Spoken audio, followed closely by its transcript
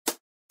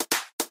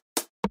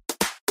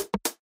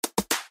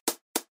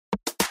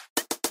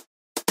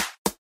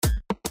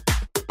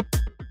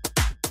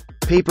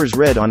Papers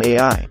read on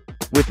AI.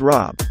 With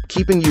Rob,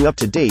 keeping you up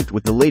to date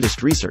with the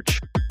latest research.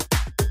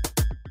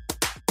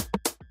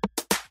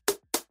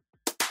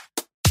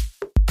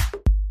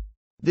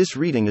 This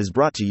reading is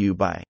brought to you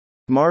by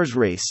Mars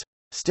Race.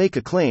 Stake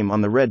a claim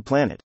on the Red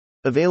Planet.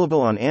 Available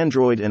on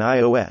Android and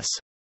iOS.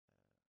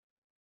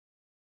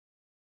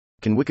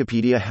 Can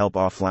Wikipedia help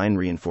offline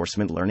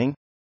reinforcement learning?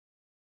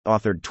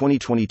 Authored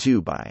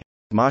 2022 by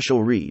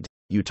Marshall Reed,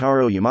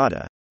 Yutaro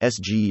Yamada,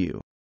 SGU.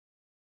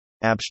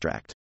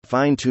 Abstract.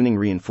 Fine-tuning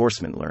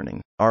reinforcement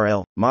learning,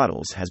 RL,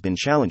 models has been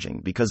challenging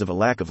because of a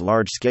lack of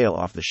large-scale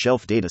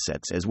off-the-shelf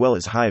datasets as well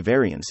as high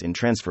variance in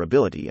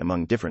transferability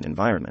among different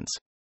environments.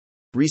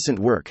 Recent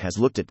work has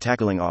looked at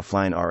tackling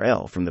offline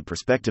RL from the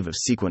perspective of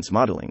sequence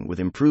modeling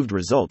with improved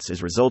results as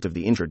a result of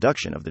the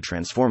introduction of the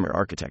transformer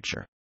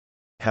architecture.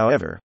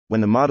 However, when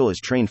the model is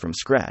trained from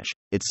scratch,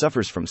 it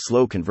suffers from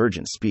slow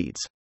convergence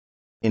speeds.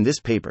 In this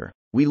paper,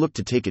 we look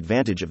to take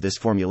advantage of this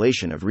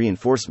formulation of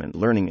reinforcement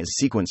learning as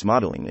sequence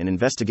modeling and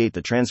investigate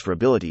the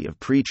transferability of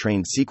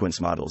pre-trained sequence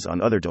models on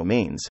other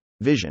domains,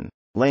 vision,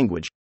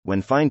 language,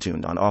 when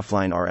fine-tuned on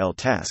offline RL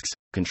tasks,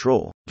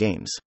 control,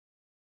 games.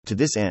 To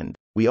this end,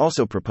 we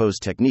also propose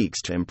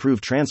techniques to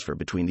improve transfer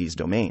between these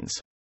domains.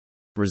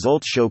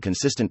 Results show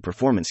consistent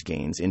performance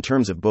gains in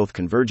terms of both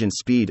convergence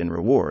speed and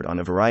reward on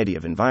a variety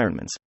of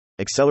environments,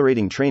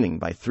 accelerating training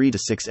by 3 to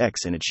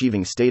 6x and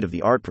achieving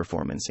state-of-the-art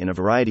performance in a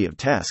variety of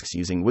tasks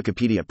using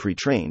Wikipedia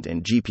pre-trained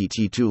and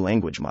GPT-2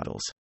 language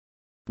models.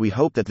 We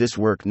hope that this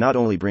work not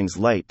only brings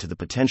light to the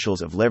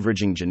potentials of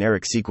leveraging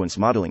generic sequence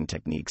modeling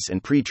techniques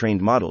and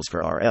pre-trained models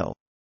for RL,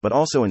 but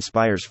also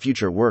inspires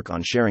future work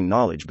on sharing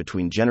knowledge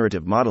between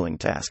generative modeling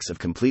tasks of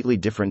completely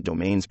different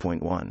domains.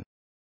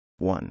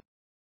 1.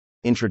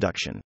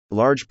 Introduction.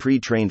 Large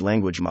pre-trained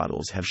language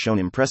models have shown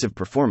impressive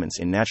performance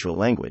in natural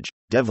language,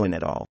 Devlin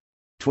et al.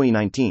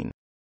 2019,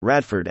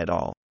 Radford et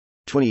al.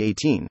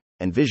 2018,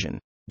 and Vision,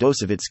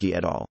 Dosovitsky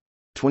et al.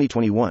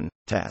 2021,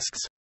 tasks.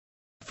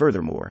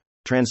 Furthermore,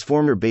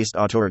 transformer-based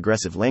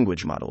autoregressive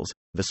language models,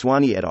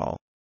 Vaswani et al.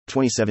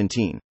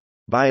 2017,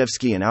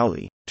 Bayevsky and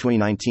Owley,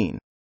 2019,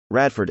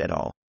 Radford et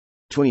al.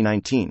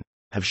 2019,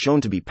 have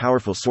shown to be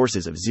powerful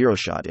sources of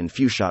zero-shot and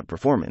few-shot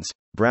performance,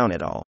 Brown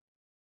et al.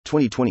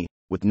 2020,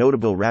 with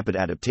notable rapid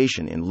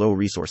adaptation in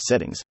low-resource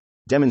settings,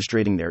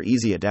 demonstrating their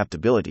easy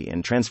adaptability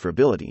and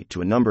transferability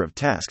to a number of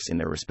tasks in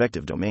their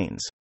respective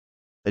domains.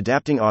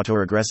 Adapting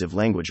autoregressive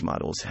language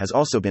models has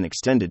also been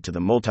extended to the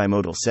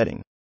multimodal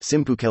setting,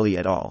 Simpukeli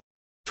et al.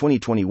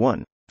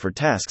 2021, for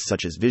tasks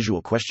such as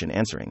visual question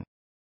answering.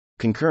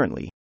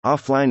 Concurrently,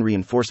 offline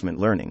reinforcement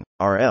learning,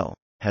 RL,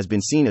 has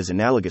been seen as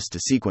analogous to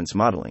sequence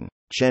modeling,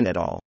 Chen et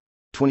al.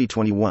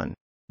 2021,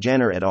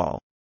 Janner et al.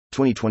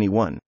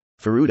 2021,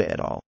 Furuta et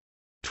al.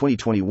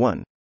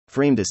 2021,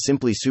 framed as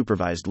simply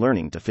supervised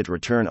learning to fit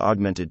return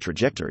augmented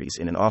trajectories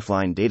in an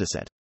offline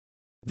dataset.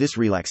 This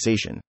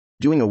relaxation,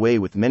 doing away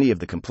with many of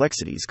the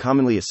complexities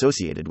commonly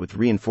associated with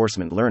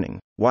reinforcement learning,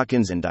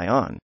 Watkins and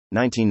Dion,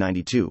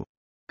 1992,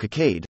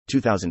 Kakade,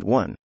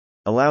 2001,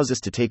 allows us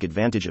to take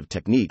advantage of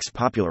techniques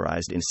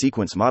popularized in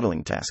sequence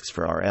modeling tasks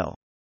for RL.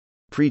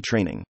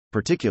 Pre-training,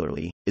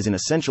 particularly, is an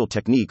essential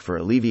technique for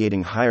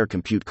alleviating higher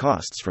compute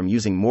costs from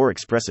using more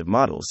expressive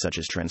models such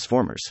as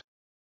transformers.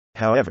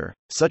 However,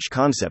 such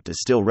concept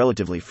is still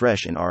relatively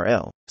fresh in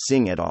RL,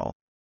 Singh et al.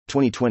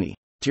 2020,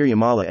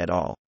 Tirumala et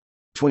al.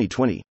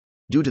 2020,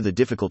 due to the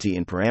difficulty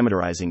in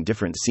parameterizing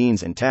different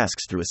scenes and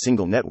tasks through a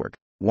single network,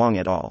 Wang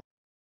et al.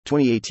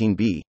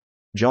 2018b,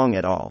 Zhang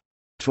et al.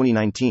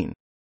 2019,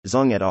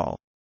 Zhang et al.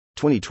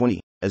 2020,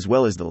 as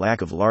well as the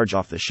lack of large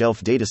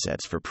off-the-shelf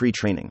datasets for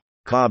pre-training,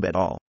 Cobb et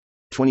al.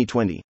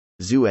 2020,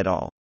 Zhu et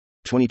al.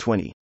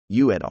 2020,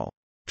 Yu et al.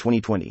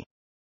 2020.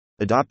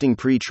 Adopting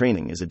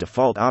pre-training is a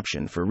default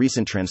option for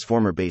recent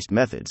transformer-based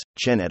methods,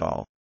 Chen et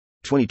al.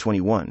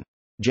 2021,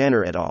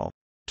 Janner et al.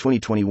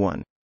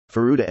 2021,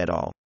 Furuta et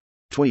al.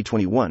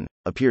 2021,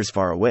 appears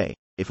far away,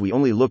 if we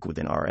only look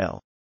within RL.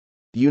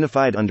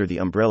 Unified under the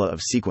umbrella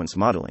of sequence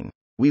modeling,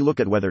 we look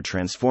at whether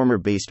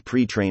transformer-based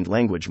pre-trained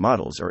language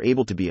models are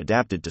able to be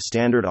adapted to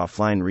standard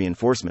offline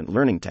reinforcement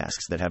learning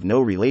tasks that have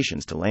no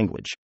relations to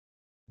language.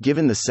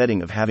 Given the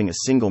setting of having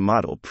a single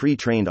model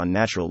pre-trained on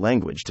natural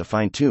language to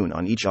fine-tune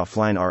on each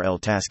offline RL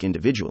task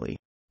individually,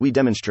 we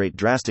demonstrate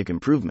drastic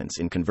improvements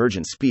in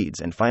convergence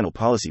speeds and final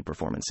policy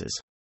performances.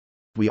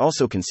 We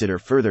also consider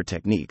further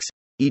techniques,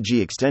 e.g.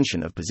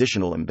 extension of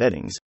positional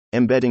embeddings,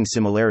 embedding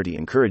similarity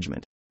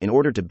encouragement, in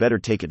order to better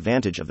take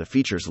advantage of the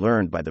features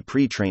learned by the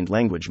pre-trained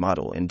language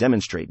model and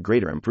demonstrate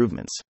greater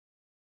improvements.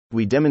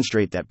 We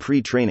demonstrate that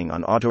pre-training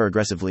on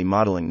autoregressively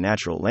modeling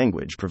natural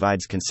language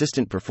provides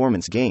consistent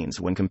performance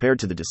gains when compared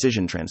to the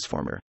decision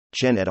transformer,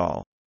 Chen et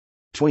al.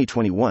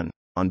 2021,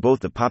 on both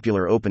the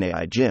popular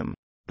OpenAI GYM,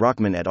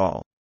 Brockman et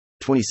al.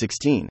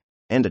 2016,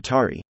 and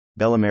Atari,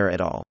 Bellemare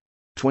et al.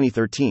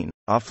 2013,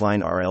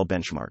 offline RL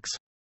benchmarks.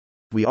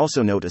 We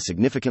also note a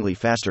significantly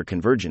faster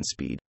convergence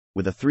speed,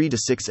 with a 3 to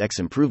 6x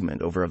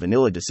improvement over a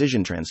vanilla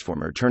decision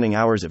transformer, turning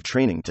hours of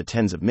training to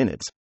tens of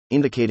minutes,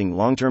 indicating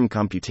long-term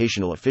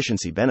computational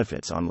efficiency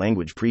benefits on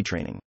language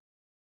pre-training.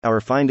 Our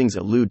findings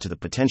allude to the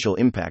potential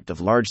impact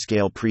of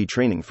large-scale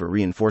pre-training for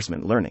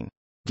reinforcement learning,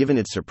 given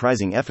its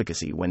surprising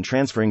efficacy when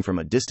transferring from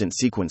a distant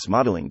sequence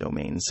modeling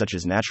domain such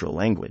as natural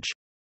language.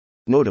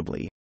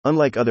 Notably,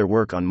 unlike other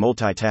work on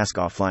multitask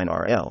offline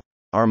RL,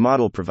 our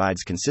model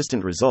provides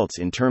consistent results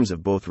in terms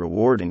of both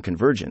reward and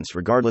convergence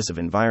regardless of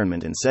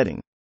environment and setting,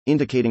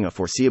 indicating a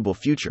foreseeable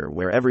future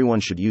where everyone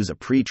should use a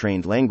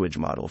pre-trained language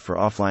model for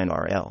offline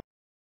RL.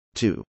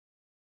 2.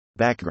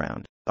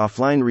 Background.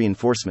 Offline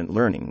reinforcement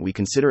learning we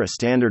consider a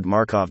standard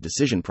Markov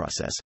decision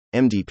process,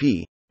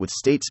 MDP, with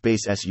state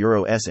space S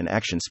euro S and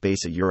action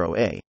space A euro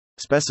A,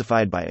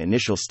 specified by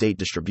initial state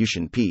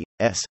distribution P,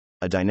 S,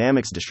 a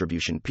dynamics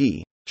distribution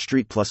P,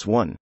 street plus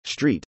 1,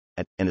 street,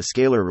 at, and a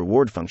scalar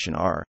reward function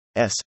R,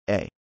 S,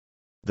 A.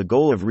 The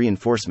goal of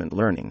reinforcement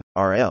learning,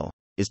 RL,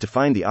 is to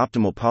find the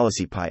optimal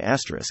policy pi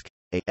asterisk,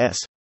 A, S,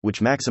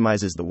 which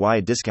maximizes the Y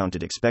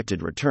discounted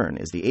expected return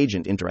as the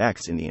agent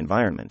interacts in the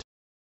environment.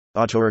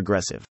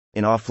 Autoregressive.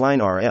 In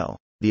offline RL,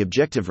 the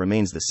objective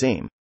remains the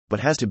same, but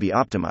has to be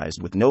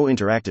optimized with no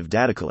interactive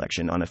data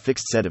collection on a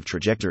fixed set of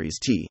trajectories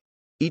T,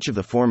 each of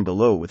the form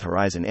below with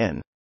horizon N.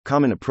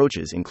 Common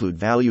approaches include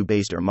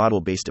value-based or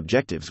model-based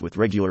objectives with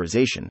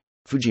regularization,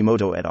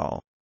 Fujimoto et al.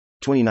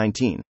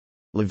 2019,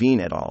 Levine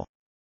et al.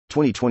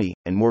 2020,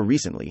 and more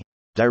recently,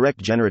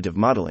 direct generative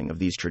modeling of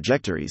these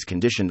trajectories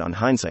conditioned on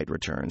hindsight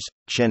returns,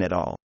 Chen et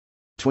al.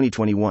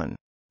 2021,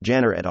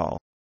 Janner et al.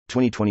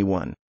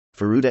 2021,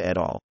 Furuta et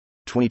al.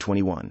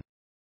 2021.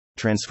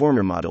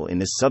 Transformer model. In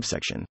this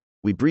subsection,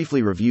 we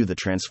briefly review the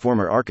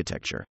transformer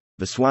architecture,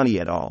 Vaswani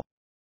et al.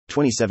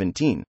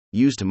 2017,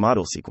 used to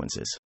model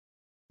sequences.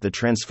 The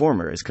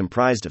transformer is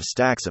comprised of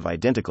stacks of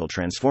identical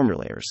transformer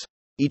layers.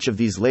 Each of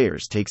these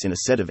layers takes in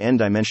a set of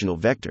n-dimensional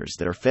vectors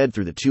that are fed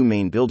through the two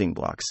main building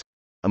blocks,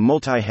 a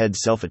multi-head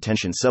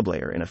self-attention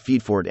sublayer and a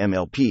feedforward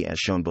MLP as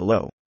shown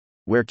below,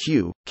 where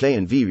Q, K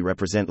and V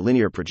represent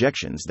linear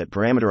projections that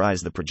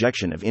parameterize the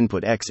projection of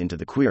input X into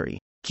the query,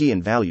 key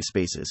and value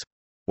spaces,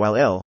 while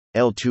L,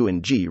 L2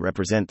 and G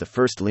represent the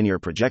first linear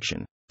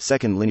projection,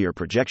 second linear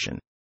projection,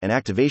 and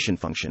activation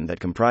function that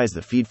comprise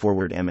the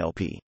feedforward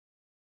MLP.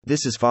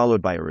 This is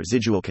followed by a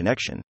residual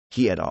connection,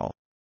 He et al.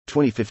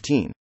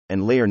 2015,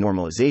 and layer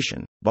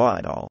normalization, Ba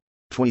et al.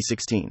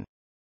 2016.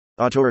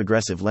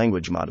 Autoregressive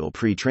language model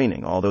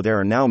pre-training. Although there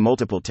are now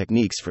multiple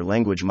techniques for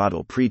language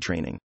model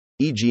pre-training,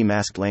 e.g.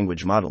 masked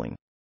language modeling,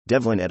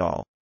 Devlin et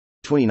al.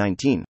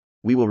 2019,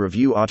 we will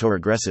review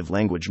autoregressive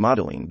language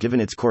modeling given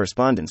its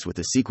correspondence with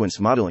the sequence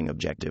modeling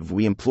objective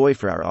we employ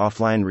for our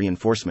offline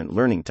reinforcement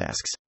learning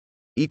tasks.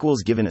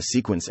 Given a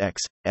sequence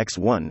X,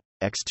 X1,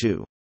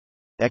 X2,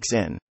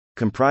 Xn,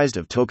 comprised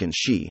of tokens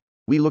Xi,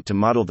 we look to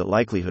model the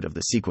likelihood of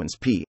the sequence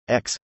P,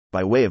 X,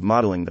 by way of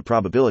modeling the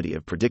probability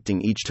of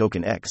predicting each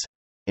token X,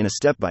 in a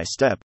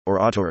step-by-step, or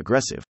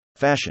autoregressive,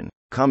 fashion,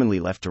 commonly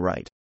left to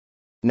right.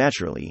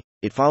 Naturally,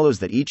 it follows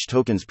that each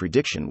token's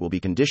prediction will be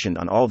conditioned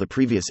on all the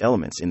previous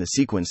elements in the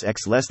sequence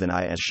X less than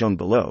I as shown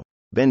below,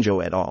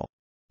 Benjo et al.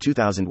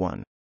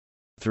 2001.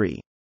 3.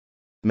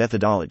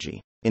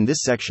 Methodology. In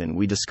this section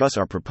we discuss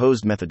our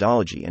proposed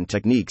methodology and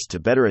techniques to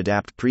better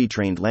adapt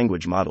pre-trained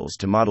language models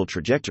to model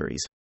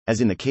trajectories,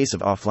 as in the case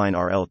of offline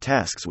RL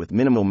tasks with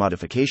minimal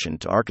modification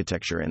to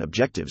architecture and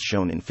objectives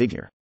shown in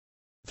Figure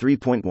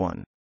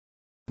 3.1.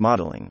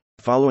 Modeling.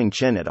 Following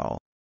Chen et al.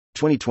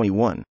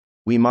 2021,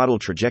 we model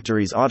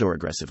trajectories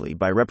autoregressively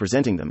by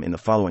representing them in the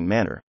following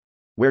manner,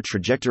 where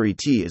trajectory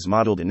T is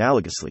modeled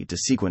analogously to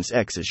sequence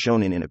X as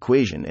shown in an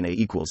equation and A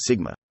equals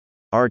sigma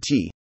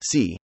RT,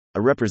 C,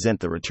 A represent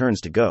the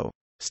returns to go,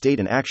 state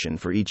and action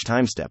for each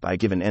timestep I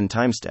given n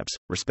timesteps,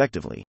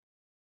 respectively.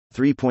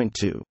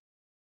 3.2.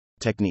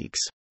 Techniques.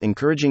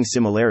 Encouraging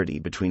similarity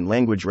between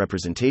language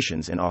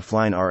representations and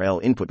offline RL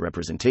input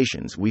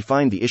representations. We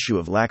find the issue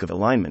of lack of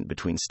alignment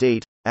between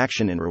state,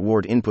 action and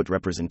reward input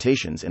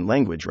representations and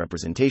language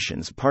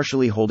representations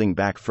partially holding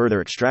back further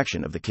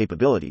extraction of the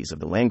capabilities of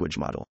the language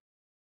model.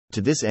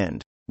 To this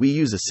end, we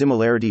use a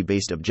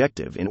similarity-based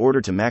objective in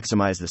order to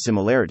maximize the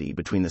similarity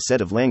between the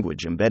set of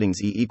language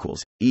embeddings E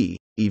equals E,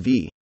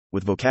 EV,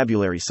 with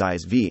vocabulary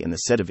size V and the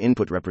set of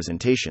input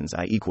representations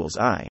I equals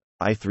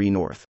I3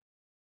 north.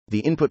 The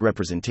input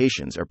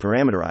representations are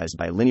parameterized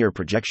by linear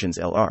projections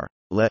LR,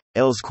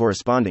 Ls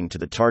corresponding to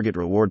the target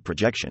reward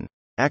projection,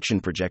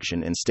 action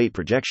projection and state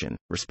projection,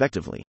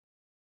 respectively.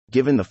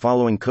 Given the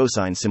following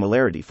cosine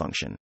similarity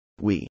function,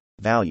 we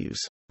values,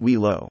 we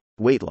low,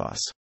 weight loss,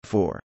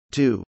 4,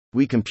 2,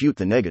 we compute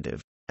the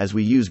negative, as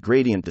we use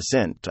gradient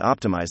descent to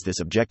optimize this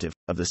objective,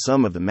 of the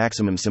sum of the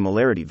maximum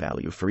similarity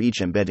value for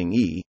each embedding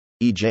E,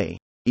 EJ,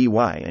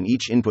 EY and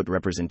each input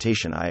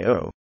representation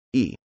IO,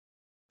 E.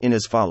 In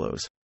as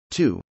follows.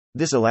 2.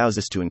 This allows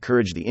us to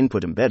encourage the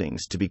input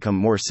embeddings to become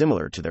more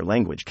similar to their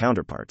language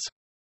counterparts.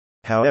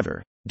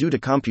 However, due to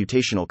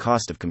computational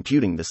cost of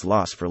computing this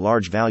loss for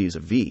large values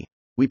of V,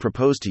 we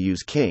propose to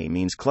use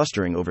k-means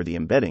clustering over the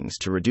embeddings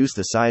to reduce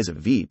the size of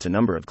V to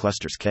number of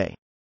clusters k.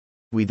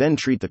 We then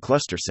treat the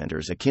cluster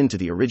centers akin to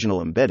the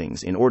original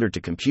embeddings in order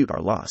to compute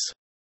our loss.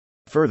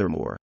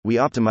 Furthermore, we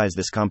optimize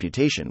this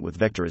computation with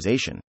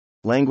vectorization.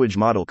 Language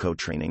model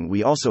co-training.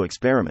 We also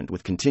experiment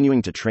with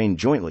continuing to train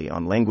jointly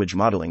on language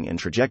modeling and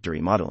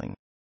trajectory modeling.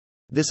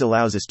 This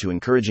allows us to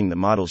encouraging the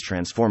model's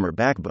transformer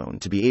backbone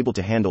to be able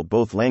to handle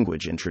both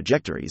language and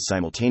trajectories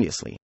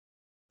simultaneously.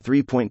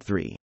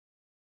 3.3.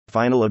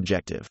 Final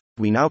objective.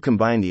 We now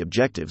combine the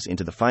objectives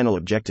into the final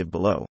objective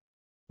below,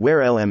 where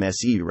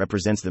LMSE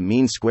represents the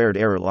mean squared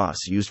error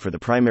loss used for the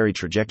primary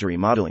trajectory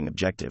modeling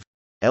objective.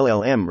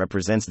 LLM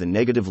represents the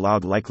negative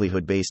log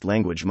likelihood-based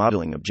language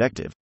modeling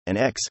objective, and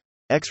X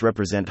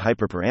represent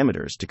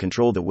hyperparameters to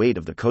control the weight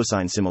of the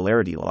cosine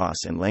similarity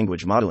loss and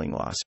language modeling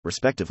loss,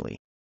 respectively.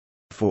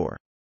 4.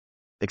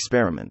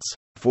 Experiments.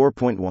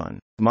 4.1.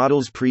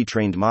 Models.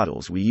 Pre-trained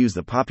models. We use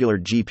the popular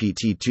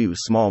GPT-2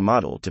 small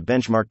model to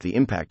benchmark the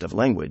impact of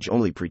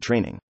language-only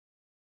pre-training.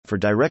 For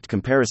direct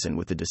comparison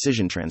with the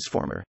decision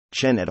transformer,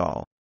 Chen et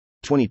al.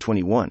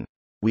 2021.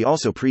 We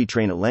also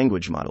pre-train a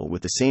language model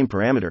with the same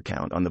parameter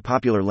count on the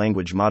popular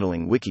language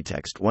modeling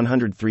Wikitext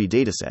 103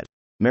 dataset,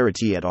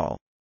 Meriti et al.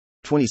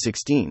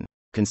 2016,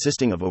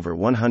 consisting of over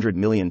 100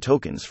 million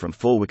tokens from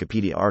full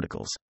Wikipedia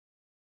articles.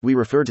 We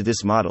refer to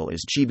this model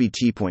as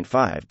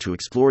GPT.5 to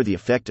explore the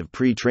effect of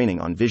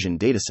pre-training on vision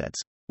datasets.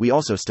 We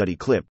also study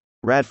CLIP,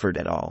 Radford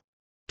et al.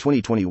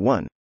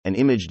 2021, and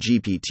Image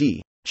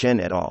GPT, Chen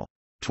et al.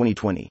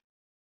 2020.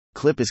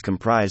 CLIP is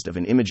comprised of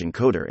an image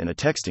encoder and a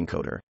text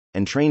encoder,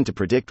 and trained to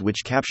predict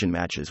which caption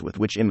matches with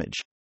which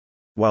image.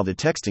 While the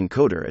text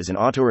encoder is an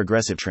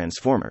autoregressive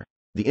transformer,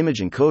 the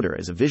image encoder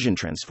is a vision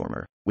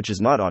transformer, which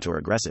is not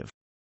autoregressive.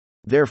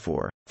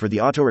 Therefore, for the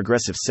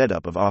autoregressive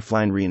setup of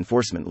offline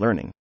reinforcement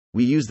learning,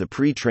 we use the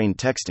pre-trained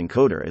text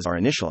encoder as our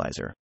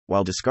initializer,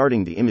 while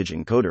discarding the image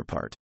encoder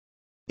part.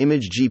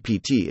 Image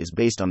GPT is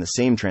based on the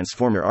same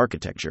transformer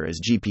architecture as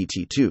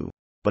GPT-2,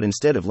 but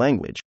instead of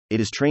language, it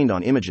is trained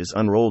on images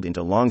unrolled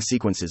into long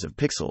sequences of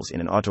pixels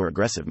in an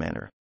autoregressive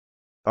manner.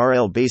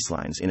 RL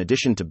baselines. In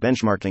addition to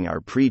benchmarking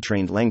our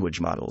pre-trained language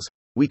models,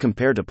 we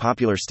compare to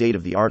popular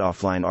state-of-the-art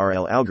offline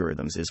RL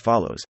algorithms as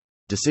follows.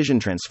 Decision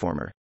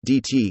transformer,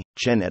 DT,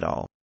 Chen et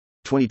al.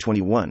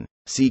 2021,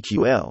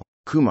 CQL,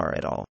 Kumar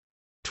et al.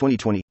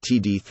 2020,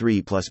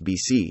 TD3 plus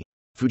BC,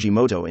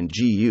 Fujimoto and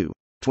GU,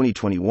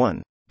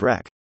 2021,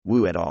 Brack,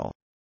 Wu et al.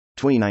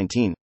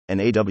 2019, and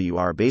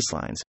AWR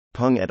baselines,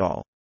 Peng et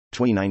al.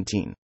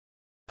 2019.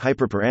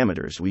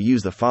 Hyperparameters. We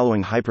use the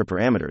following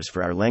hyperparameters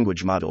for our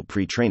language model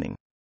pre-training.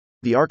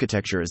 The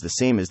architecture is the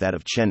same as that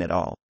of Chen et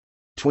al.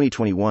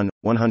 2021,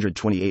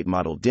 128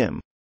 model DIM,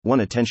 1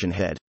 attention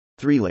head,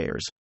 3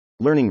 layers,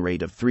 learning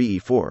rate of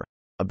 3E4,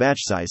 a batch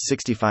size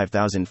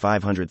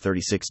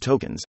 65,536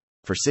 tokens,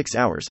 for 6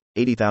 hours,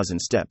 80,000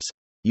 steps,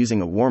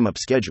 using a warm-up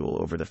schedule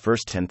over the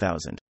first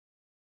 10,000.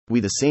 We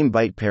the same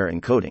byte pair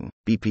encoding,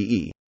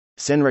 BPE,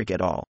 Senrek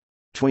et al.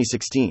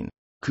 2016,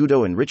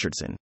 Kudo and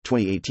Richardson,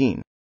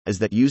 2018, as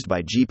that used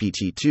by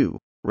GPT-2,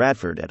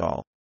 Radford et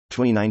al.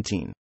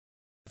 2019.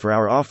 For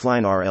our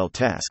offline RL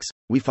tasks,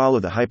 we follow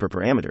the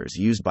hyperparameters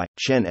used by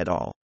Chen et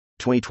al.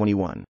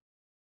 2021.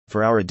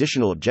 For our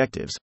additional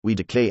objectives, we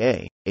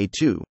decay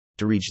A2,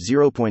 to reach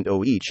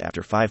 0.0 each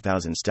after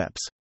 5,000 steps.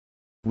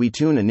 We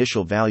tune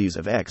initial values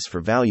of X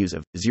for values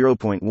of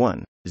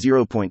 0.1,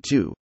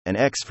 0.2, and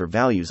X for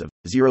values of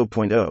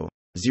 0.0,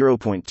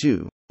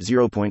 0.2,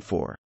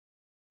 0.4.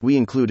 We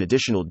include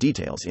additional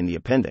details in the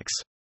appendix.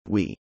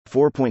 We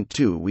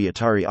 4.2 We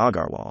Atari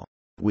Agarwal.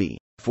 We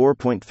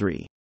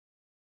 4.3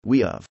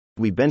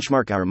 We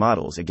benchmark our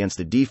models against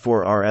the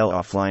D4RL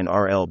offline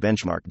RL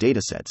benchmark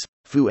datasets,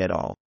 Fu et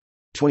al.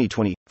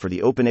 2020, for the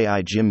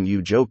OpenAI Jim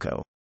Yu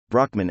Joko,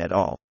 Brockman et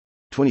al.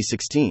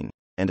 2016,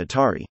 and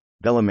Atari,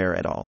 Bellemare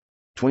et al.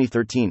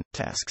 2013,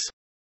 tasks.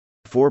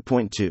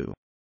 4.2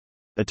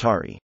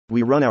 Atari.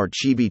 We run our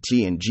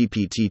ChatGPT and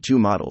GPT-2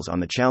 models on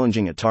the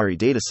challenging Atari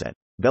dataset,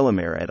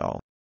 Bellemare et al.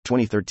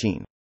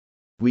 2013.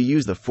 We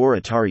use the 4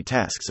 Atari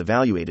tasks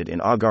evaluated in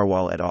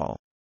Agarwal et al.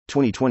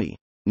 2020,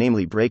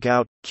 namely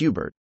Breakout,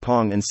 Qbert,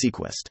 Pong and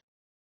Sequest.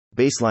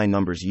 Baseline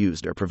numbers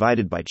used are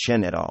provided by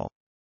Chen et al.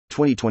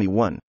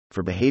 2021,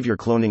 for behavior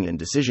cloning and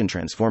decision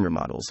transformer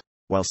models,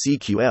 while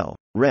CQL,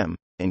 REM,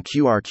 and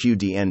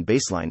QRQDN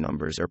baseline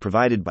numbers are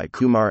provided by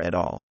Kumar et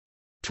al.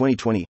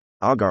 2020,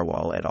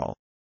 Agarwal et al.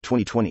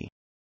 2020.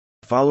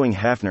 Following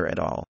Hafner et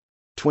al.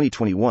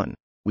 2021,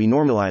 we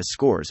normalize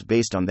scores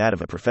based on that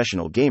of a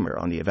professional gamer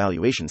on the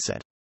evaluation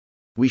set.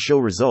 We show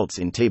results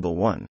in Table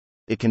 1.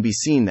 It can be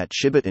seen that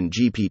Chibit and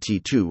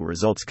GPT-2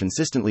 results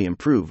consistently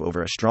improve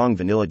over a strong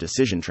vanilla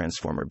decision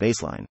transformer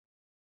baseline.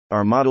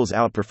 Our models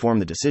outperform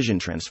the decision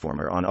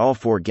transformer on all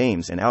 4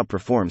 games and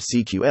outperform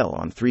CQL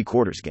on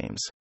 3/4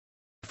 games.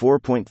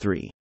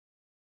 4.3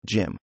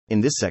 Jim.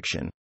 In this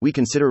section, we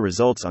consider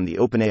results on the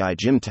OpenAI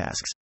Jim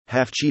tasks,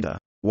 Half Cheetah,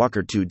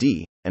 Walker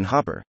 2D, and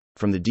Hopper,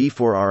 from the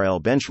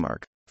D4RL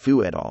benchmark,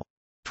 Fu et al.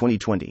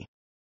 2020.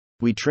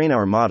 We train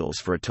our models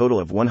for a total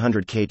of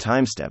 100K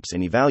time steps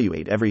and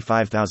evaluate every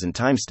 5,000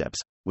 time steps,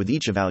 with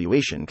each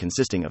evaluation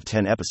consisting of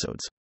 10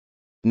 episodes.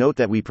 Note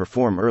that we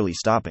perform early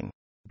stopping.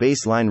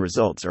 Baseline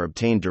results are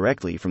obtained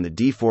directly from the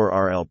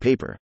D4RL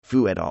paper,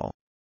 Fu et al.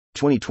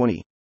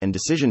 2020, and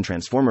decision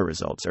transformer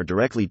results are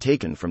directly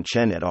taken from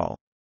Chen et al.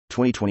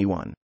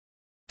 2021.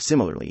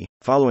 Similarly,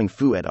 following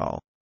Fu et al.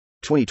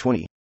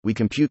 2020, we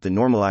compute the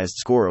normalized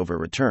score over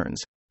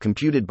returns,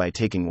 computed by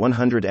taking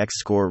 100x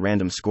score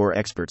random score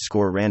expert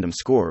score random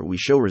score. We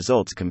show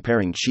results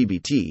comparing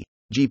ChatGPT,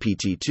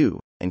 GPT-2,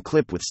 and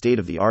CLIP with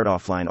state-of-the-art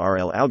offline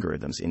RL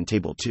algorithms in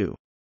Table 2.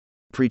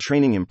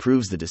 Pre-training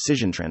improves the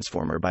decision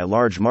transformer by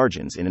large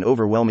margins in an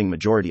overwhelming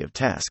majority of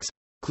tasks,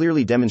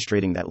 clearly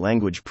demonstrating that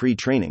language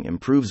pre-training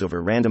improves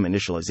over random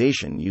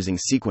initialization using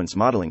sequence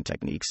modeling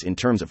techniques in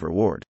terms of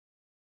reward.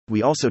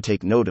 We also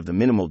take note of the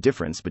minimal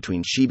difference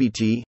between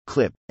ChatGPT,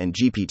 CLIP, and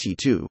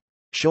GPT-2,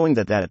 showing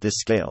that at this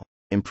scale,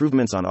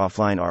 improvements on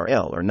offline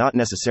RL are not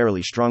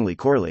necessarily strongly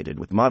correlated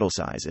with model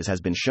size, as has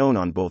been shown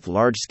on both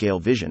large-scale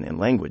vision and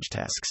language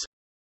tasks.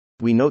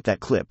 We note that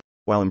CLIP,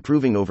 while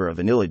improving over a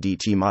vanilla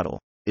DT model,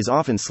 is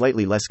often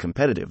slightly less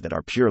competitive than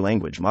our pure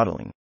language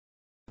modeling.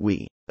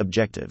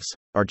 Objectives.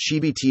 Our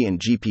ChatGPT and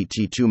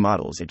GPT-2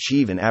 models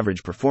achieve an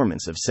average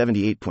performance of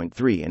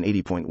 78.3 and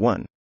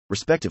 80.1,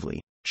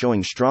 respectively,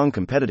 showing strong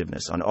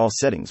competitiveness on all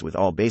settings with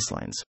all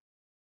baselines.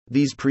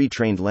 These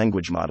pre-trained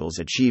language models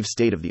achieve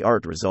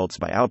state-of-the-art results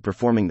by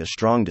outperforming the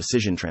strong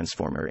decision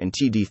transformer and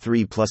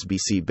TD3 plus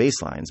BC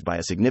baselines by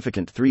a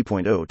significant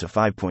 3.0 to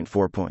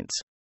 5.4 points.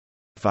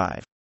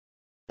 5.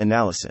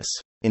 Analysis.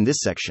 In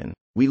this section,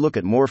 we look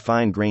at more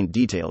fine-grained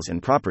details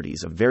and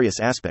properties of various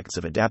aspects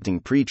of adapting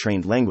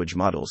pre-trained language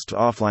models to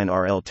offline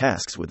RL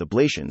tasks with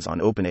ablations on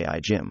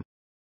OpenAI Gym.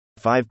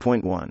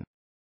 5.1.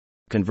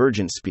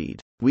 Convergence speed.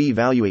 We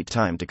evaluate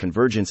time to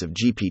convergence of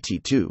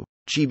GPT-2,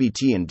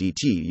 ChatGPT and DT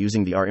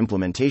using the R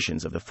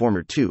implementations of the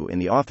former two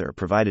and the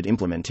author-provided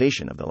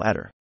implementation of the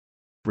latter.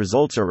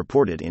 Results are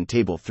reported in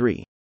Table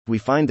 3. We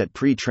find that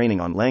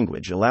pre-training on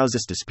language allows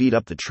us to speed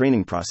up the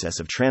training process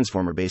of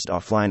transformer-based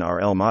offline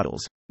RL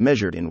models,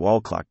 measured in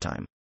wall clock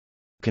time.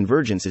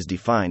 Convergence is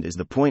defined as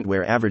the point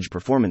where average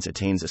performance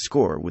attains a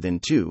score within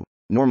 2,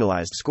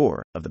 normalized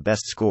score, of the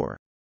best score.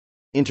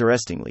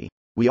 Interestingly,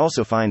 we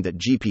also find that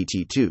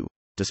GPT-2,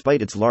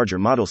 despite its larger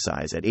model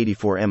size at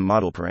 84M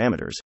model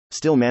parameters,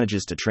 still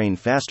manages to train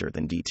faster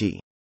than DT.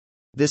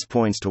 This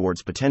points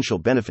towards potential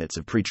benefits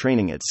of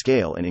pre-training at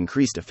scale and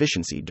increased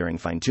efficiency during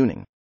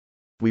fine-tuning.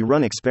 We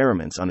run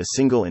experiments on a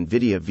single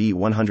NVIDIA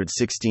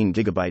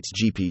V116GB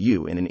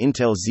GPU in an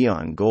Intel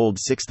Xeon Gold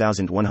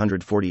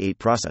 6148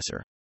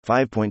 processor.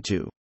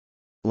 5.2.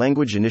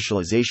 Language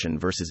initialization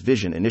versus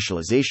vision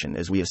initialization.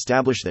 As we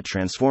establish that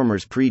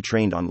transformers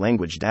pre-trained on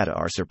language data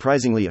are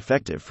surprisingly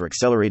effective for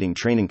accelerating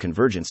training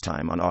convergence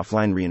time on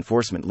offline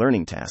reinforcement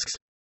learning tasks,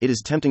 it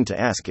is tempting to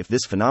ask if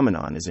this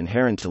phenomenon is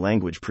inherent to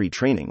language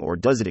pre-training or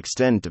does it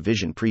extend to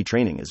vision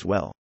pre-training as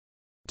well.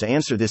 To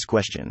answer this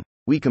question,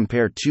 we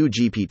compare two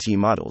GPT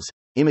models,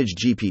 Image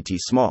GPT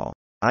Small,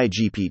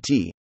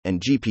 IGPT, and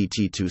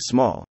GPT-2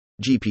 Small,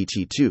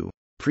 GPT-2,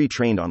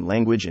 pre-trained on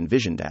language and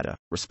vision data,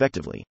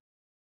 respectively.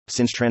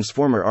 Since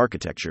transformer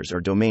architectures are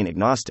domain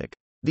agnostic,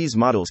 these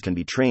models can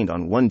be trained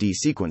on 1D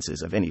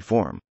sequences of any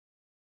form.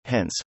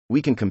 Hence,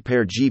 we can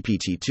compare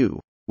GPT-2,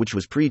 which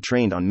was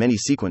pre-trained on many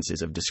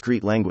sequences of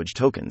discrete language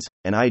tokens,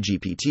 and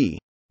IGPT,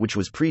 which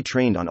was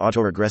pre-trained on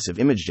autoregressive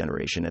image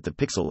generation at the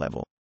pixel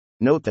level.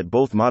 Note that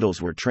both models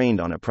were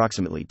trained on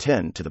approximately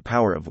 10 to the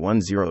power of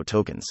 10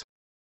 tokens.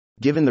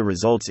 Given the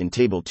results in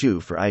Table 2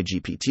 for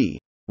IGPT,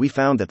 we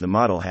found that the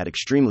model had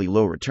extremely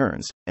low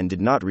returns, and did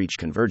not reach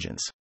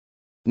convergence.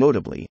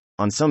 Notably,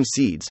 on some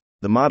seeds,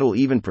 the model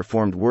even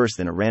performed worse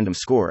than a random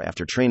score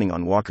after training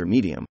on Walker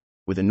medium,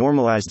 with a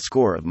normalized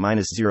score of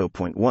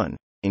 -0.1,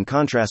 in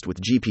contrast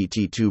with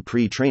GPT-2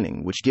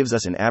 pre-training, which gives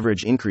us an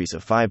average increase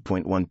of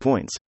 5.1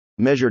 points,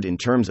 measured in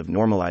terms of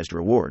normalized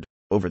reward,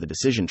 over the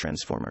decision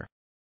transformer.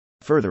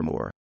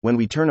 Furthermore, when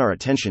we turn our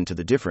attention to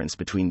the difference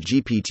between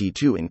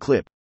GPT-2 and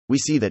CLIP, we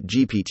see that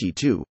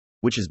GPT-2,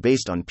 which is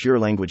based on pure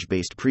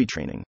language-based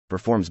pre-training,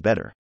 performs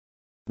better.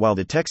 While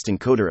the text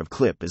encoder of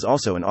CLIP is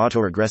also an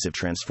autoregressive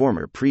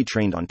transformer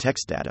pre-trained on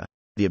text data,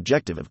 the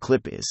objective of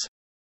CLIP is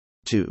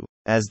 2.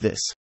 As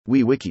this,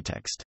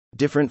 Wikitext,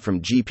 different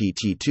from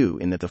GPT-2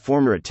 in that the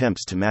former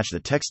attempts to match the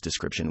text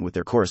description with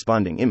their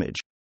corresponding image,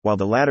 while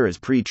the latter is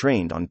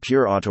pre-trained on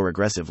pure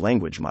autoregressive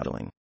language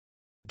modeling.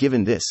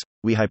 Given this,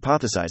 we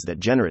hypothesize that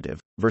generative,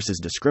 versus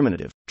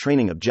discriminative,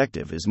 training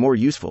objective is more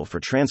useful for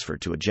transfer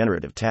to a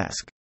generative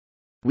task.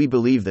 We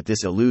believe that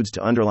this alludes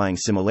to underlying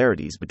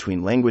similarities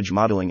between language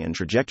modeling and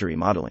trajectory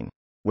modeling,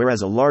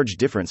 whereas a large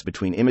difference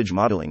between image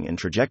modeling and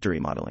trajectory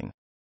modeling.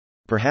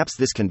 Perhaps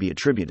this can be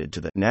attributed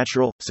to the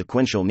natural,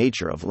 sequential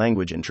nature of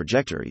language and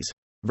trajectories,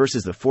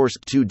 versus the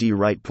forced 2D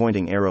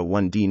right-pointing arrow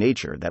 1D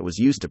nature that was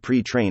used to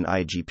pre-train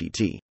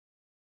IGPT.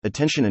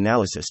 Attention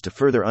analysis. To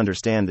further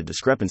understand the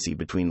discrepancy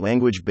between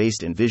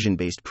language-based and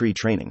vision-based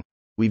pre-training,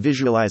 we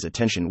visualize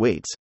attention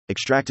weights,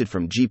 extracted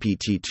from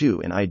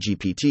GPT-2 and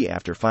IGPT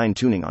after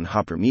fine-tuning on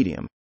Hopper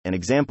medium, an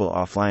example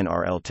offline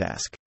RL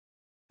task.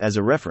 As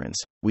a reference,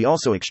 we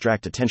also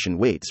extract attention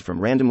weights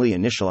from randomly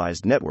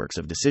initialized networks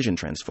of decision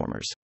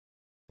transformers.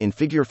 In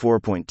Figure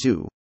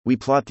 4.2, we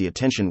plot the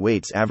attention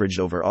weights averaged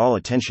over all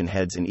attention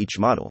heads in each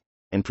model,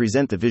 and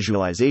present the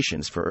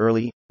visualizations for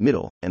early,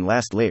 middle, and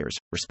last layers,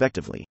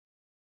 respectively.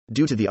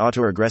 Due to the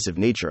autoregressive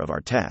nature of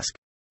our task,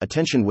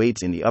 attention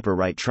weights in the upper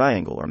right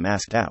triangle are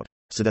masked out,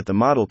 so that the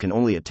model can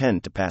only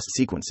attend to past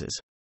sequences.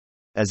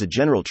 As a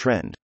general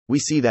trend, we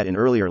see that in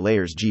earlier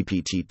layers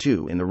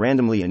GPT-2 in the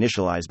randomly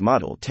initialized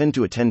model tend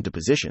to attend to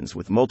positions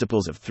with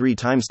multiples of 3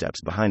 time steps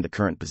behind the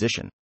current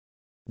position.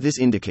 This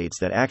indicates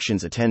that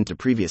actions attend to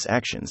previous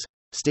actions,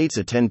 states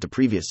attend to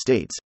previous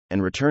states,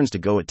 and returns to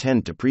go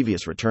attend to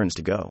previous returns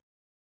to go.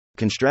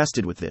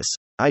 Contrasted with this,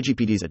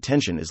 IGPT's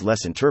attention is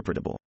less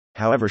interpretable,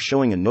 however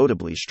showing a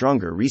notably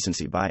stronger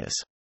recency bias.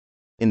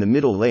 In the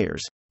middle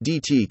layers,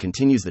 DT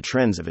continues the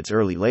trends of its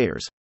early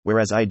layers,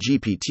 whereas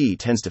IGPT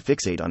tends to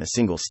fixate on a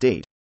single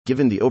state.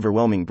 Given the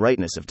overwhelming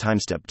brightness of time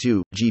step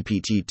 2,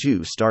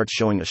 GPT-2 starts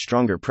showing a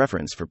stronger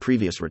preference for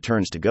previous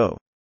returns to go,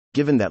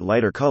 given that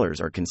lighter colors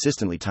are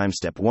consistently time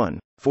step 1,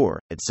 4,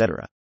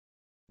 etc.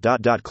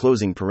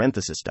 Closing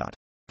parenthesis.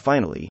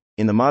 Finally,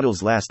 in the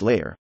model's last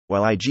layer,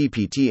 while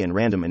IGPT and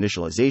random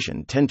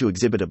initialization tend to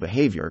exhibit a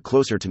behavior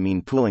closer to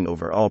mean pooling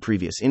over all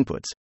previous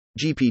inputs,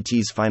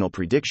 GPT's final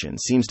prediction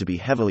seems to be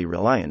heavily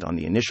reliant on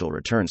the initial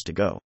returns to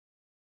go.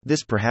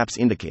 This perhaps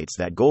indicates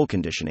that goal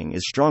conditioning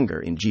is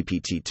stronger in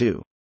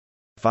GPT-2.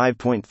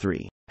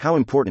 5.3. How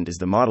important is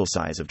the model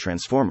size of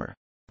Transformer?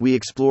 We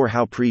explore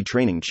how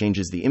pre-training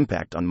changes the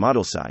impact on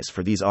model size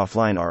for these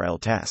offline RL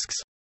tasks.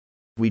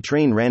 We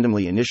train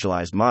randomly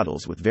initialized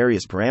models with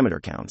various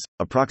parameter counts,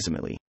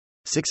 approximately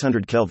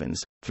 600 kelvins,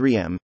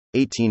 3M,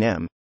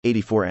 18M,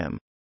 84M,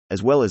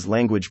 as well as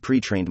language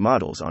pre-trained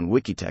models on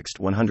Wikitext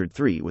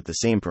 103 with the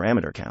same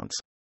parameter counts.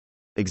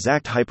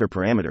 Exact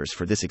hyperparameters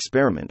for this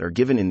experiment are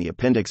given in the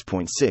appendix.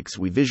 6.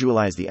 We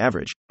visualize the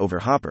average, over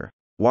Hopper,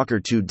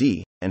 Walker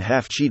 2D, and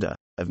half cheetah,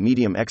 of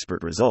medium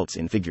expert results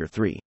in Figure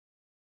 3.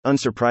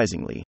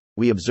 Unsurprisingly,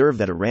 we observe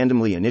that a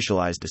randomly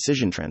initialized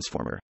decision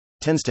transformer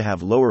tends to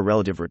have lower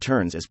relative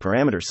returns as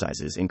parameter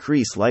sizes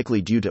increase,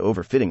 likely due to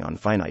overfitting on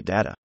finite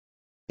data.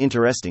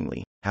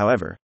 Interestingly,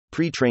 however,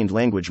 pre-trained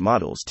language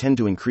models tend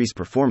to increase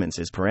performance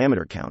as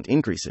parameter count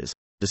increases,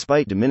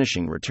 despite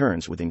diminishing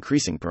returns with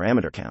increasing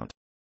parameter count.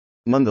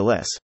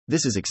 Nonetheless,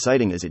 this is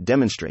exciting as it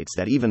demonstrates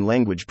that even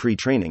language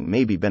pre-training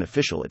may be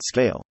beneficial at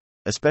scale,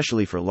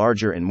 especially for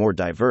larger and more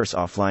diverse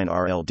offline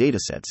RL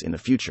datasets in the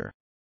future.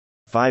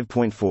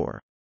 5.4.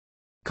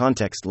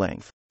 Context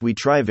length. We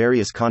try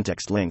various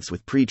context lengths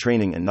with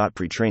pre-training and not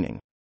pre-training.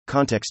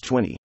 Context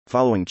 20,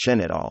 following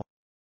Chen et al.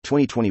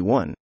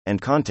 2021,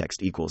 and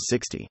context equals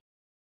 60.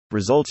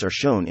 Results are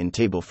shown in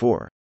Table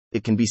 4.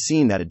 It can be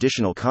seen that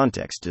additional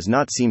context does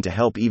not seem to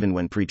help even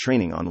when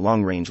pre-training on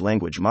long-range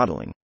language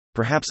modeling,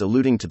 perhaps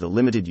alluding to the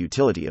limited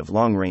utility of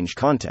long-range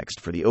context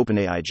for the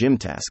OpenAI GYM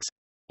tasks.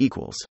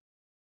 Equals.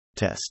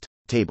 Test.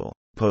 Table.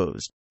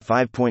 Posed.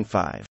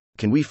 5.5.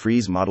 Can we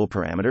freeze model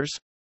parameters?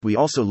 We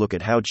also look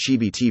at how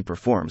GPT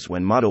performs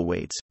when model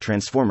weights,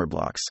 transformer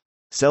blocks,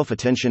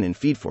 self-attention and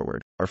feedforward,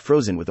 are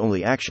frozen with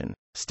only action,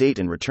 state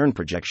and return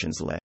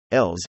projections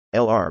LELs,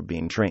 LR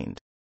being trained.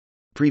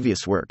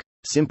 Previous work,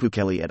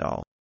 Simpukeli et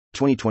al.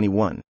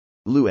 2021,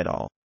 Liu et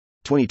al.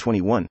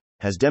 2021,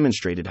 has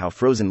demonstrated how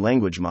frozen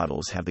language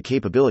models have the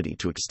capability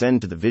to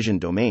extend to the vision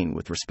domain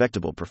with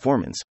respectable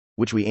performance,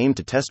 which we aim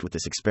to test with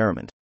this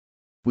experiment.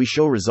 We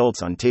show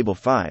results on Table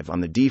 5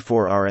 on the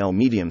D4RL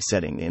medium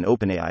setting in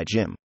OpenAI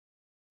GYM.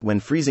 When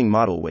freezing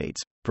model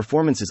weights,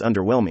 performance is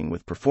underwhelming,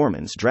 with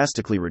performance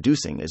drastically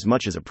reducing as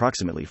much as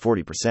approximately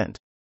 40%.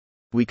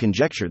 We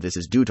conjecture this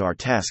is due to our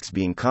tasks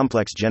being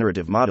complex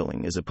generative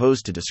modeling as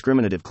opposed to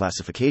discriminative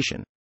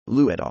classification,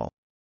 Liu et al.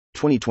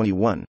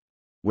 2021,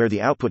 where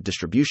the output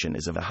distribution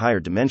is of a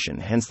higher dimension,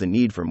 hence the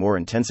need for more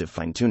intensive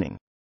fine-tuning.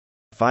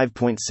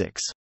 5.6.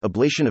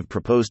 Ablation of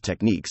proposed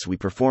techniques. We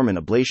perform an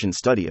ablation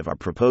study of our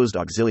proposed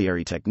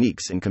auxiliary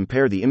techniques and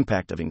compare the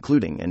impact of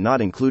including and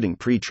not including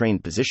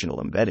pre-trained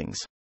positional embeddings.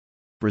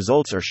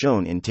 Results are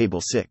shown in Table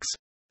 6.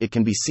 It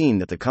can be seen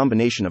that the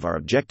combination of our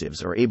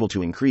objectives are able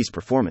to increase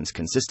performance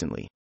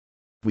consistently.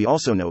 We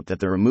also note that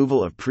the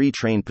removal of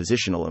pre-trained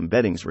positional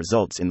embeddings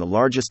results in the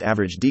largest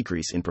average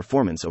decrease in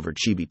performance over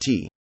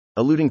GBT,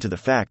 alluding to the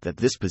fact that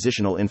this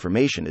positional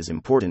information is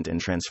important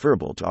and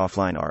transferable to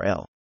offline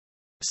RL.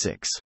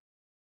 6.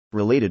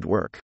 Related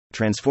work.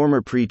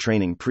 Transformer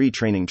pre-training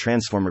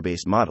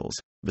transformer-based models,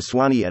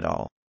 Vaswani et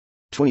al.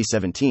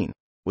 2017,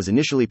 was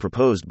initially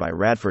proposed by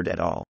Radford et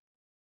al.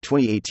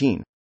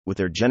 2018, with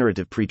their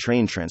generative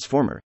pre-trained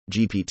transformer,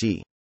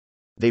 GPT.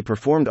 They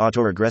performed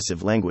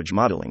autoregressive language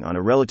modeling on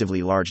a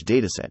relatively large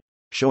dataset,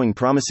 showing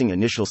promising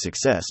initial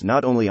success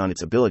not only on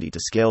its ability to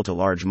scale to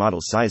large model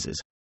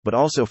sizes, but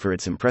also for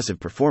its impressive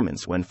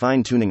performance when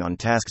fine-tuning on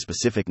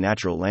task-specific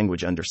natural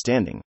language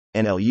understanding,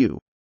 NLU,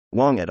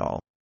 Wang et al.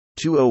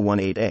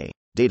 2018a,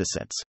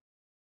 datasets.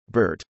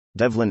 Burt,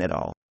 Devlin et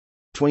al.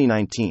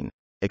 2019,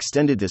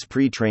 extended this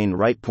pre-trained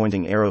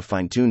right-pointing arrow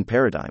fine-tune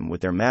paradigm with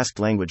their masked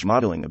language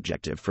modeling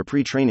objective for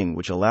pre-training,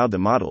 which allowed the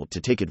model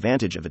to take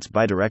advantage of its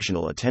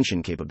bidirectional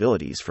attention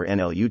capabilities for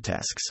NLU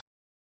tasks.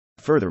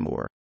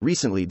 Furthermore,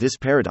 recently this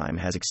paradigm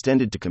has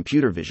extended to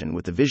computer vision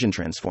with the vision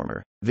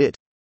transformer, VIT.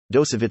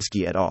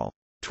 Dosevitsky et al.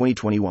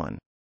 2021.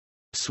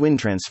 Swin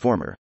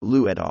Transformer,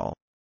 Liu et al.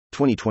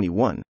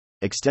 2021,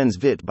 extends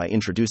VIT by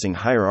introducing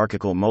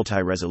hierarchical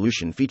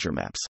multi-resolution feature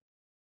maps.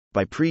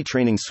 By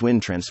pre-training Swin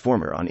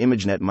Transformer on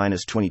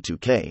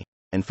ImageNet-22K,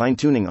 and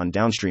fine-tuning on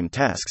downstream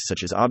tasks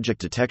such as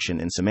object detection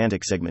and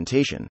semantic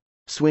segmentation,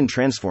 Swin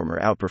Transformer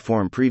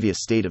outperform previous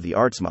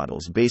state-of-the-art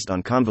models based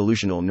on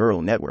convolutional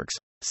neural networks,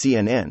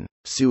 CNN,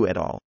 Su et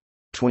al.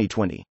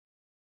 2020.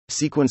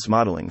 Sequence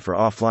modeling for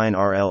offline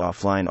RL.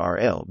 Offline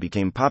RL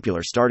became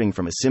popular starting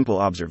from a simple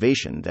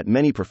observation that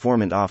many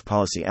performant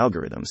off-policy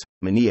algorithms,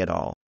 Mani et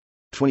al.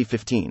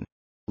 2015.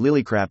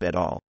 Lillicrap et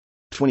al.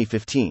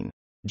 2015.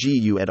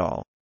 Gu et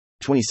al.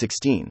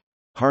 2016.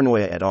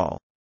 Harnoya et al.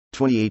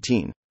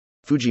 2018.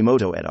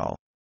 Fujimoto et al.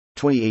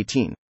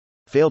 2018.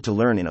 Failed to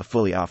learn in a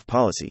fully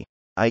off-policy,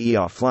 i.e.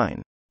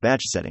 offline,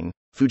 batch setting,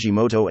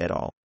 Fujimoto et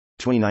al.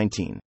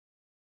 2019.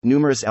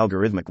 Numerous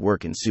algorithmic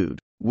work ensued,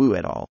 Wu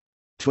et al.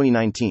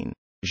 2019.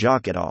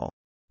 Jacques et al.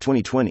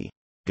 2020.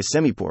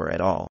 Ghasemipour et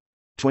al.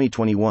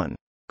 2021.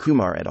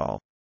 Kumar et al.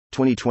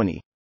 2020.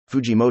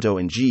 Fujimoto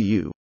and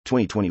Gu,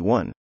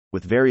 2021,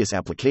 with various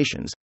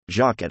applications,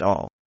 Jacques et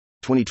al.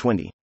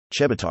 2020.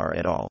 Chebatar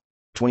et al.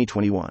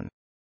 2021.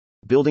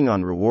 Building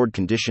on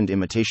reward-conditioned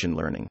imitation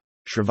learning,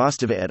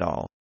 Shrivastava et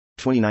al.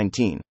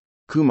 2019.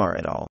 Kumar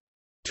et al.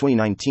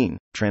 2019.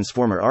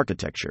 Transformer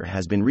architecture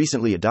has been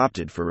recently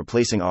adopted for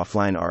replacing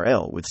offline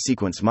RL with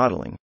sequence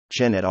modeling,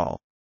 Chen et al.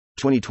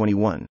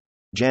 2021.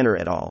 Janner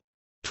et al.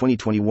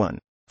 2021.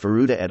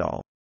 Faruda et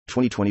al.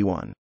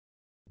 2021.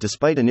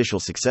 Despite initial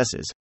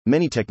successes,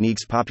 many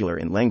techniques popular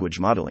in language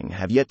modeling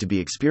have yet to be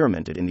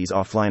experimented in these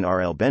offline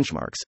RL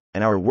benchmarks,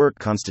 and our work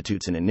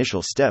constitutes an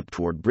initial step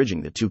toward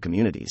bridging the two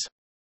communities.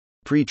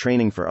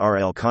 Pre-training for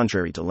RL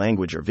contrary to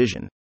language or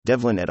vision,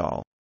 Devlin et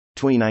al.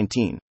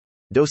 2019.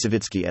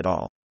 Dosevitsky et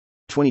al.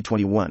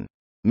 2021.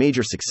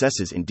 Major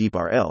successes in deep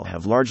RL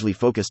have largely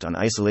focused on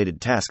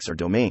isolated tasks or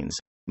domains,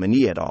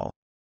 Mani et al.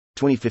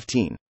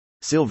 2015.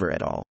 Silver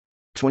et al.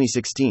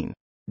 2016.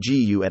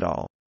 Gu et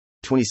al.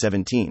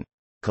 2017.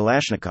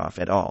 Kalashnikov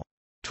et al.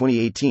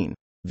 2018.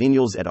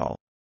 Vignoles et al.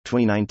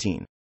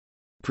 2019.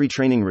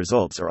 Pre-training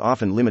results are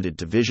often limited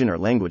to vision or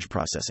language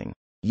processing,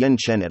 Yen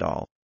Chen et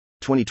al.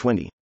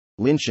 2020.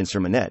 Lynch and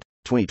Sermonet,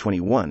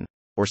 2021,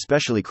 or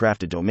specially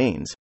crafted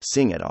domains,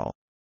 Singh et al.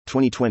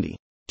 2020.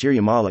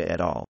 Tirumala et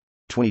al.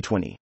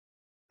 2020.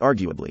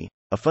 Arguably,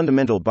 a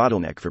fundamental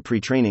bottleneck for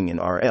pre-training in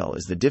RL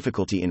is the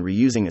difficulty in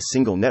reusing a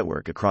single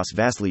network across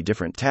vastly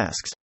different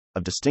tasks,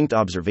 of distinct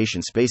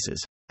observation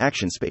spaces,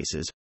 action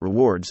spaces,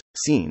 rewards,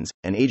 scenes,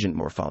 and agent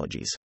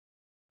morphologies.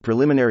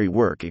 Preliminary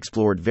work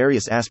explored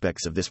various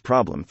aspects of this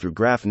problem through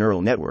graph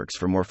neural networks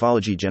for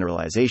morphology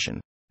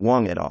generalization,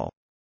 Wang et al.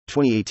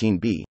 2018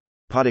 b.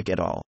 Padik et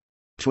al.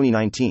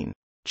 2019.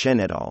 Chen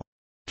et al.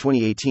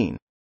 2018.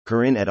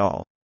 Karin et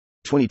al.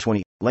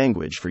 2020.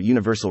 Language for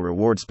universal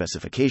reward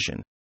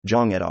specification,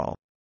 Zhang et al.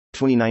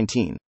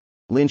 2019.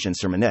 Lynch and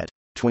Sermonet,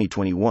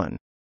 2021.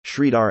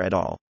 Sridhar et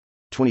al.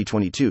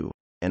 2022.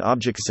 And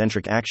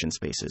object-centric action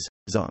spaces,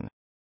 Zhang.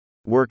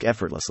 Work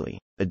effortlessly,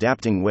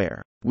 adapting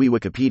where, we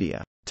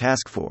Wikipedia,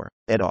 Task 4,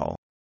 et al.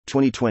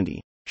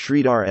 2020.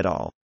 Sridhar et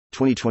al.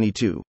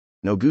 2022.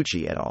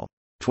 Noguchi et al.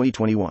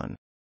 2021.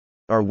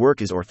 Our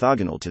work is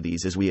orthogonal to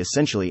these as we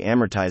essentially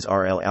amortize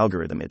RL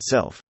algorithm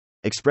itself,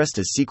 expressed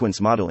as sequence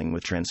modeling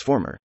with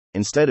transformer,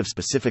 instead of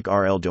specific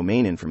RL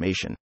domain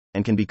information,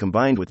 and can be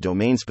combined with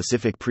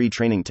domain-specific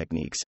pre-training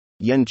techniques,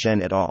 Yen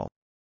Chen et al.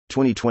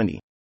 2020.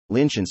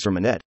 Lynch and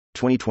Sermonet,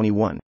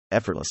 2021,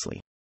 effortlessly.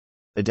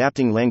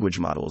 Adapting language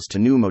models to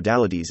new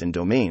modalities and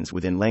domains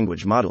within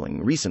language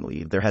modeling.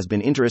 Recently, there has been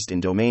interest in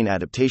domain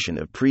adaptation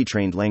of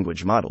pre-trained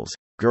language models,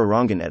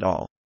 Gurrangan et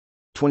al.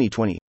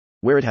 2020,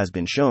 where it has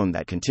been shown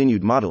that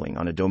continued modeling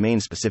on a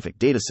domain-specific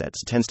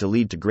datasets tends to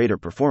lead to greater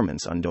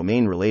performance on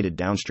domain-related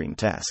downstream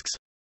tasks.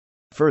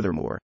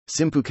 Furthermore,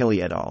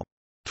 Simpukeli et al.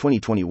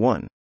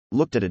 2021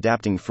 looked at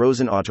adapting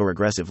frozen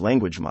autoregressive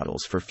language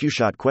models for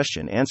few-shot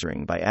question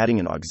answering by adding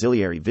an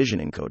auxiliary vision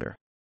encoder.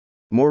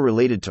 More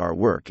related to our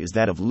work is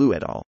that of Liu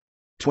et al.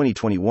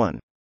 2021,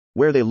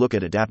 where they look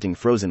at adapting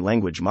frozen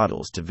language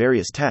models to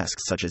various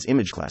tasks such as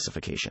image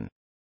classification.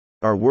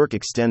 Our work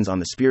extends on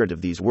the spirit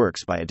of these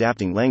works by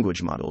adapting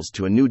language models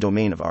to a new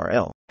domain of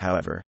RL.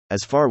 However,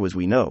 as far as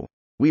we know,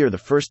 we are the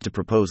first to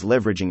propose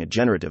leveraging a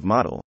generative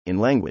model, in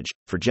language,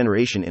 for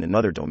generation in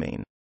another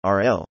domain,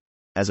 RL,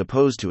 as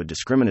opposed to a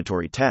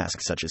discriminatory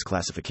task such as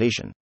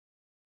classification.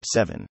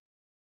 7.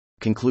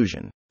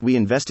 Conclusion. We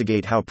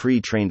investigate how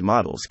pre-trained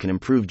models can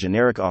improve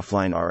generic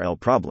offline RL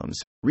problems,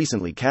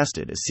 recently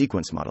casted as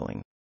sequence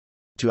modeling.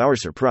 To our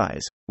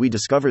surprise, we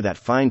discover that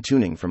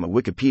fine-tuning from a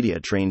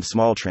Wikipedia-trained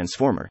small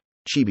transformer,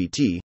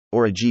 ChiBT,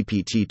 or a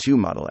GPT-2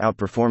 model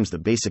outperforms the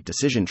basic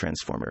decision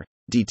transformer,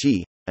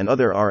 DT, and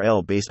other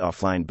RL-based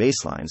offline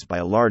baselines by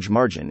a large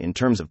margin in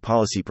terms of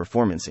policy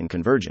performance and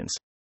convergence,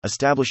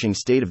 establishing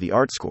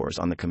state-of-the-art scores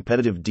on the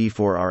competitive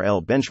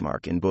D4RL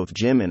benchmark in both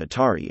GIM and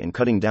Atari and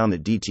cutting down the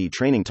DT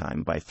training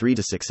time by 3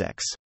 to 6x.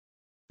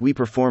 We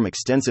perform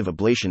extensive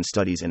ablation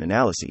studies and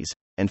analyses,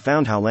 and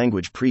found how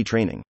language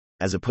pre-training,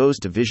 as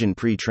opposed to vision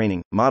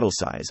pre-training, model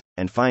size,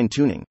 and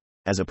fine-tuning,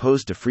 as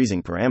opposed to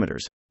freezing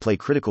parameters, play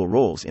critical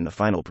roles in the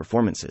final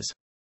performances.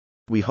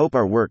 We hope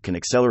our work can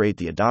accelerate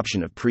the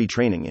adoption of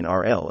pre-training in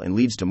RL and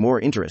leads to more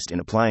interest in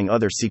applying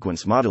other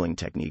sequence modeling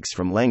techniques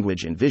from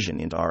language and vision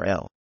into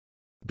RL.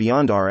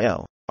 Beyond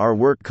RL, our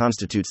work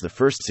constitutes the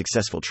first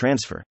successful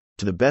transfer,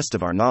 to the best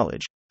of our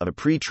knowledge, of a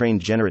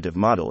pre-trained generative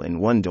model in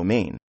one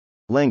domain,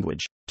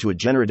 language, to a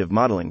generative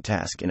modeling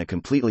task in a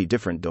completely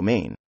different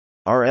domain,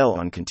 RL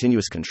on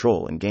continuous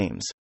control and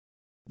games.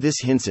 This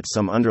hints at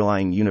some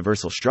underlying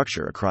universal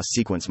structure across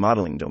sequence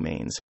modeling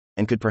domains,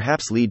 and could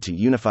perhaps lead to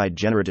unified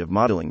generative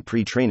modeling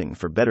pre-training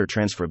for better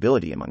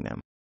transferability among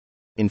them.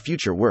 In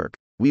future work,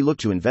 we look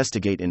to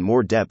investigate in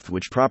more depth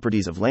which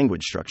properties of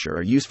language structure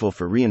are useful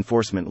for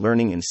reinforcement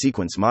learning and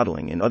sequence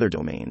modeling in other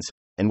domains,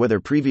 and whether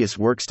previous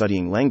work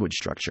studying language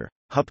structure,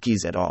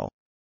 Hupkes et al.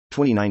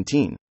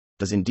 2019,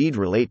 does indeed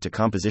relate to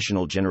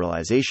compositional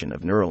generalization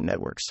of neural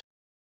networks.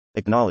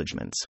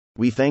 Acknowledgements.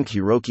 We thank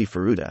Hiroki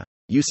Furuta,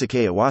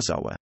 Yusuke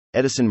Iwasawa,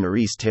 Edison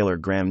Maurice Taylor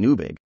Graham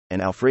Newbig,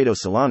 and Alfredo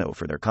Solano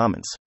for their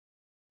comments.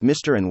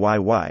 Mr. and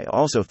YY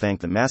also thank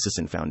the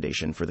Massison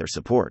Foundation for their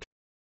support.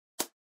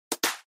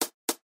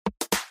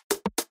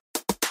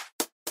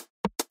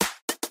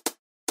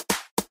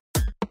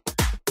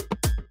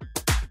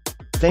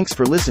 Thanks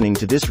for listening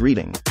to this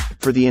reading.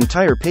 For the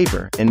entire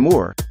paper and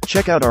more,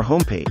 check out our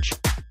homepage,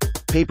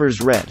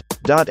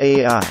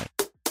 papersread.ai.